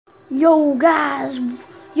Yo guys,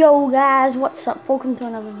 what's up? Welcome to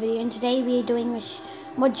another video, and today we are doing this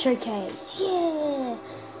mod showcase. Yeah!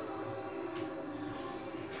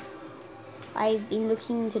 I've been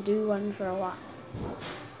looking to do one for a while.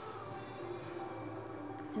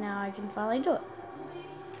 Now I can finally do it.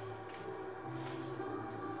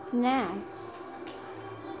 Now,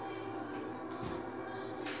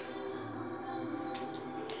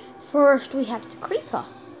 first we have the creeper.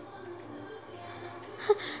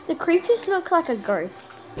 The creepers look like a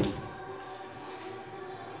ghost.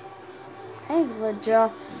 Hey villager.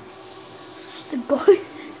 The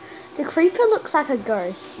ghost. The creeper looks like a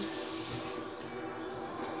ghost.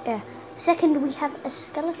 Yeah. Second, we have a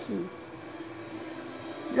skeleton.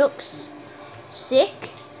 Looks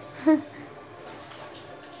sick.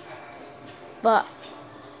 But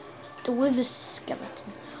the wither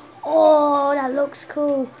skeleton. Oh, that looks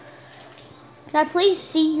cool. Can I please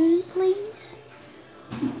see you, please?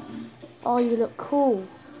 Oh, you look cool,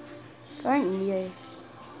 don't you?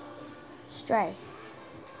 Stray.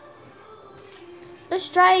 The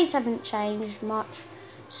strays haven't changed much.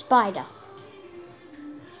 Spider.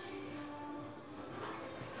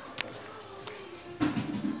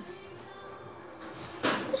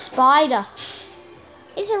 The spider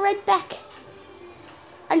is a redback.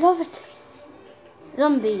 I love it.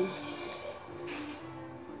 Zombie.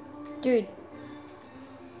 Dude.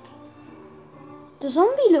 The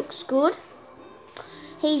zombie looks good.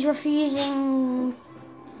 He's refusing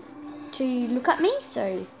to look at me, so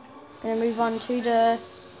I'm going to move on to the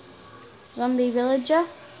zombie villager.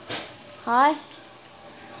 Hi,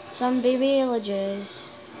 zombie villagers.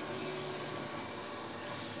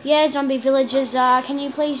 Yeah, zombie villagers, can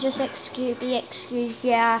you please just be excused?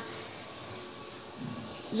 Yeah.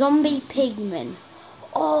 Zombie pigman.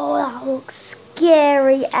 Oh, that looks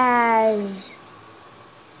scary as...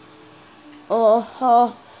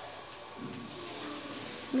 Oh,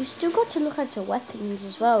 we've still got to look at the weapons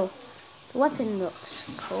as well. The weapon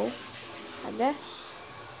looks cool, I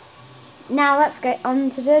guess. Now let's get on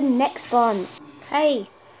to the next bunch. Okay,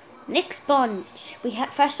 next bunch.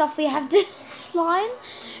 First off we have the slime,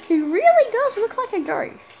 who really does look like a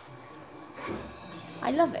ghost.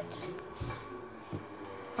 I love it.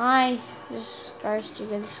 Hi, this ghost.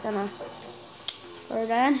 You're just gonna throw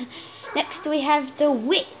down. Next we have the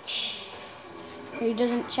witch, who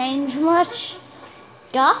doesn't change much.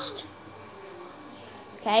 Ghast.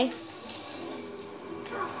 Okay.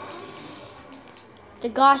 The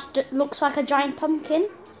ghast looks like a giant pumpkin.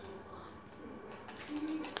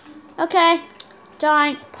 Okay.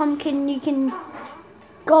 Giant pumpkin, you can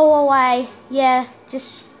go away. Yeah,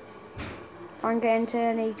 just don't get into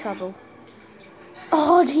any trouble.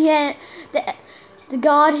 Oh, the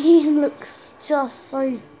guardian looks just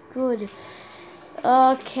so good.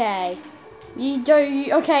 Okay.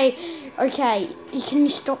 Okay, can you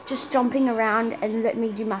stop just jumping around and let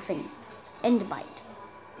me do my thing? Enderbite.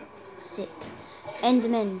 Sick.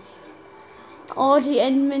 Enderman. Oh, the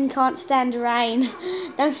Enderman can't stand the rain.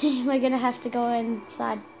 That means we're gonna have to go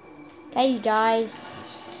inside. Okay, you guys.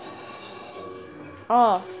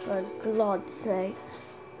 Oh, for God's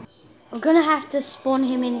sakes. We're gonna have to spawn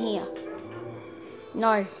him in here.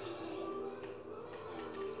 No.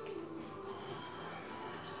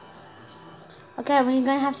 Okay, we're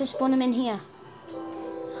going to have to spawn him in here.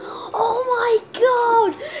 Oh my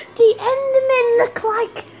god! The Endermen look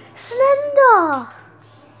like Slender!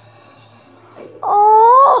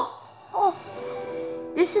 Oh!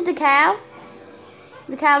 This is the cow.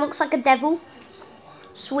 The cow looks like a devil.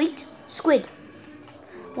 Sweet. Squid.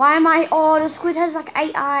 Why am I... Oh, the squid has like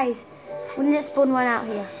 8 eyes. We need to spawn one out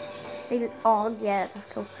here. Oh, yeah, that's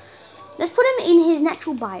cool. Let's put him in his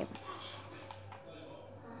natural biome.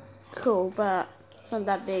 Cool, but it's not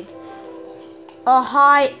that big. Oh,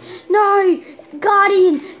 hi. No!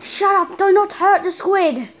 Guardian! Shut up! Do not hurt the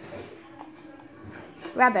squid!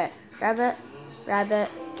 Rabbit. Rabbit. Rabbit.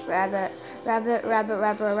 Rabbit. Rabbit. Rabbit.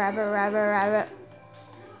 Rabbit. Rabbit. Rabbit. Rabbit.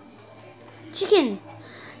 Chicken.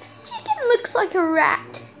 Chicken looks like a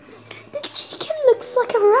rat. The chicken looks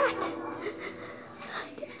like a rat.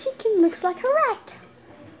 The chicken looks like a rat.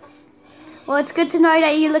 Well, it's good to know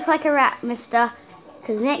that you look like a rat, mister.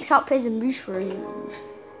 Because next up is a mushroom.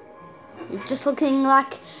 You're just looking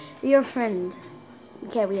like your friend.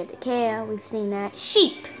 Okay, we have the cow. We've seen that.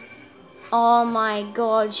 Sheep. Oh my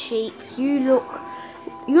god, sheep. You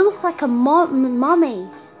look like a mummy.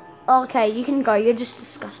 Okay, you can go. You're just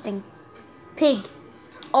disgusting. Pig.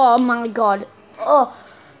 Oh my god. Oh.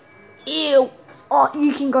 Ew. Oh,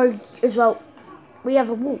 you can go as well. We have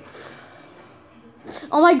a wolf.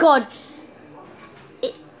 Oh my god.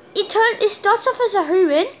 It starts off as a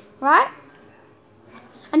human, right?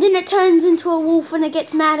 And then it turns into a wolf when it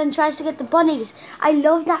gets mad and tries to get the bunnies. I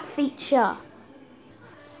love that feature.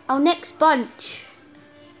 Our next bunch.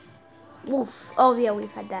 Wolf. Oh yeah,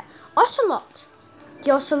 we've had that. Ocelot.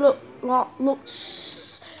 The ocelot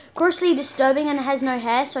looks grossly disturbing and it has no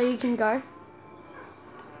hair, so you can go.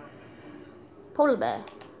 Polar bear.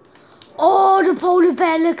 Oh, the polar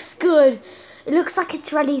bear looks good. It looks like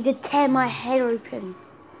it's ready to tear my head open.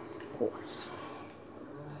 Horse.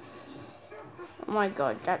 Oh my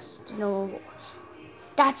god, that's the normal horse.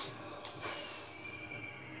 That's...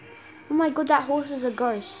 Oh my god, that horse is a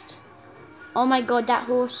ghost. Oh my god, that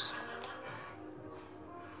horse.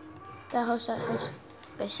 That horse.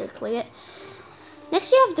 Basically it.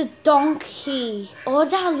 Next we have the donkey. Oh,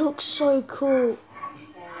 that looks so cool.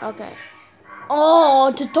 Okay.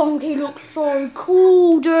 Oh, the donkey looks so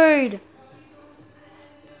cool, dude.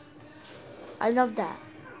 I love that.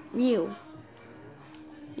 Mew.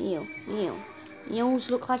 Mew. Mew. Mules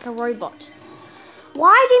look like a robot.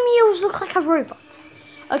 Why do mules look like a robot?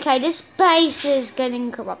 Okay, this base is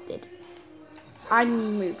getting corrupted. I'm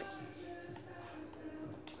moving.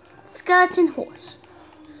 Skeleton horse.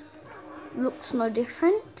 Looks no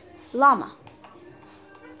different. Llama.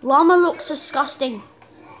 Llama looks disgusting.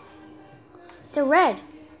 They're red.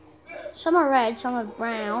 Some are red, some are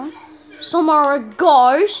brown. Some are a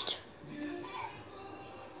ghost.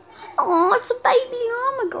 Oh, it's a baby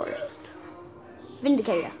llama ghost.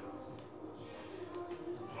 Vindicator.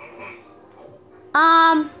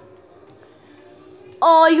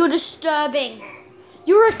 Oh, you're disturbing.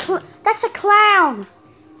 You're that's a clown.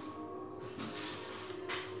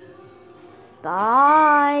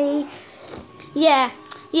 Bye. Yeah.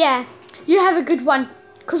 You have a good one.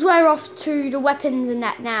 Because we're off to the weapons and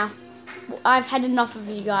that now. I've had enough of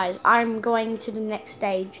you guys. I'm going to the next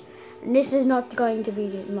stage. And this is not going to be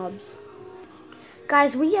the mobs.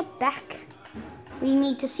 Guys, we are back. We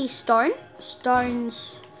need to see stone. Stone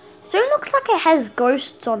looks like it has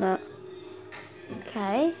ghosts on it.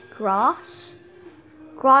 Okay, grass.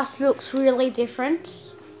 Grass looks really different.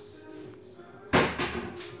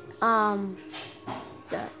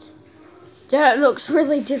 Dirt. Dirt looks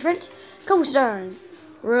really different. Cobblestone.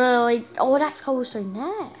 Really, oh, that's cobblestone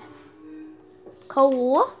there. Coal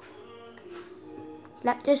ore.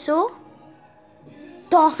 Lapis ore.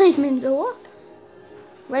 Diamond ore.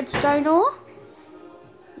 Redstone ore.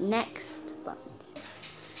 Next button.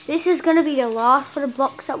 This is going to be the last for the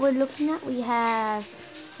blocks that we're looking at. We have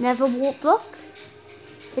Nether Wart block.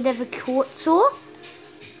 We have a quartz ore.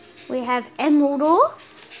 We have emerald ore.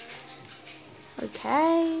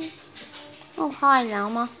 Okay. Oh, hi,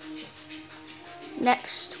 Llama.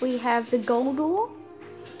 Next, we have the gold ore,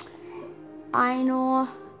 iron ore,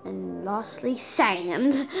 and lastly,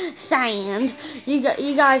 sand. Sand. You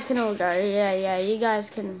guys can all go. Yeah. You guys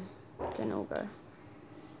can all go.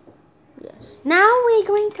 Yes. Now we're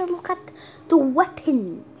going to look at the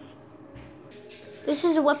weapons. This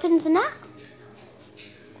is the weapons and that.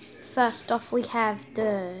 First off, we have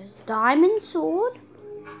the diamond sword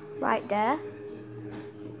right there.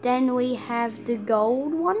 Then we have the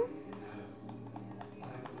gold one.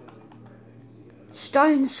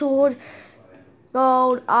 Stone sword,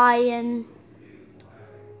 gold, iron,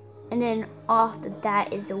 and then after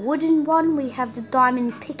that is the wooden one. We have the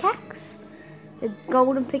diamond pickaxe, the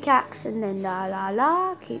golden pickaxe, and then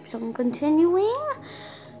keeps on continuing.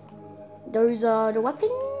 Those are the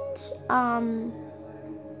weapons.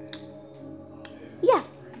 Yeah.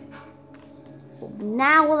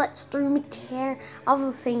 Now let's do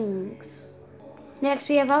other things. Next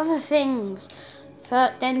we have other things.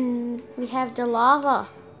 But then we have the lava.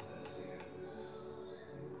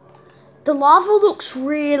 The lava looks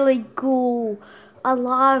really cool. I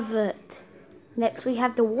love it. Next we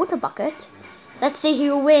have the water bucket. Let's see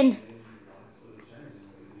who will win.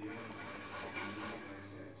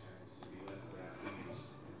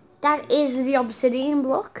 That is the obsidian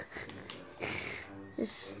block.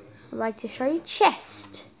 I'd like to show you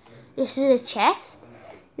chest. This is a chest.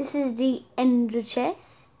 This is the ender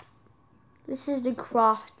chest. This is the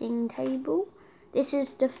crafting table. This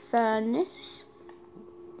is the furnace.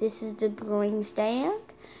 This is the brewing stand.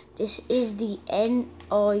 This is the end.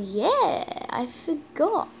 Oh yeah, I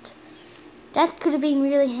forgot. That could have been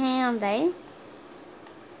really handy.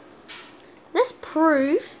 Let's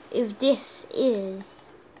prove if this is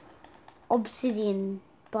obsidian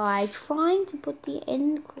by trying to put the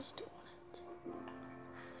end crystal on it.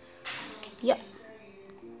 Yep.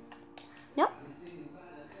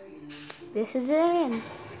 This is it.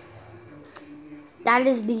 That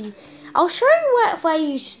is the... I'll show you where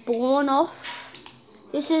you spawn off.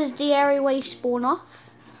 This is the area where you spawn off.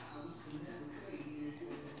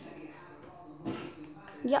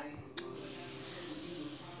 Yep.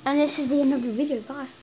 And this is the end of the video. Bye.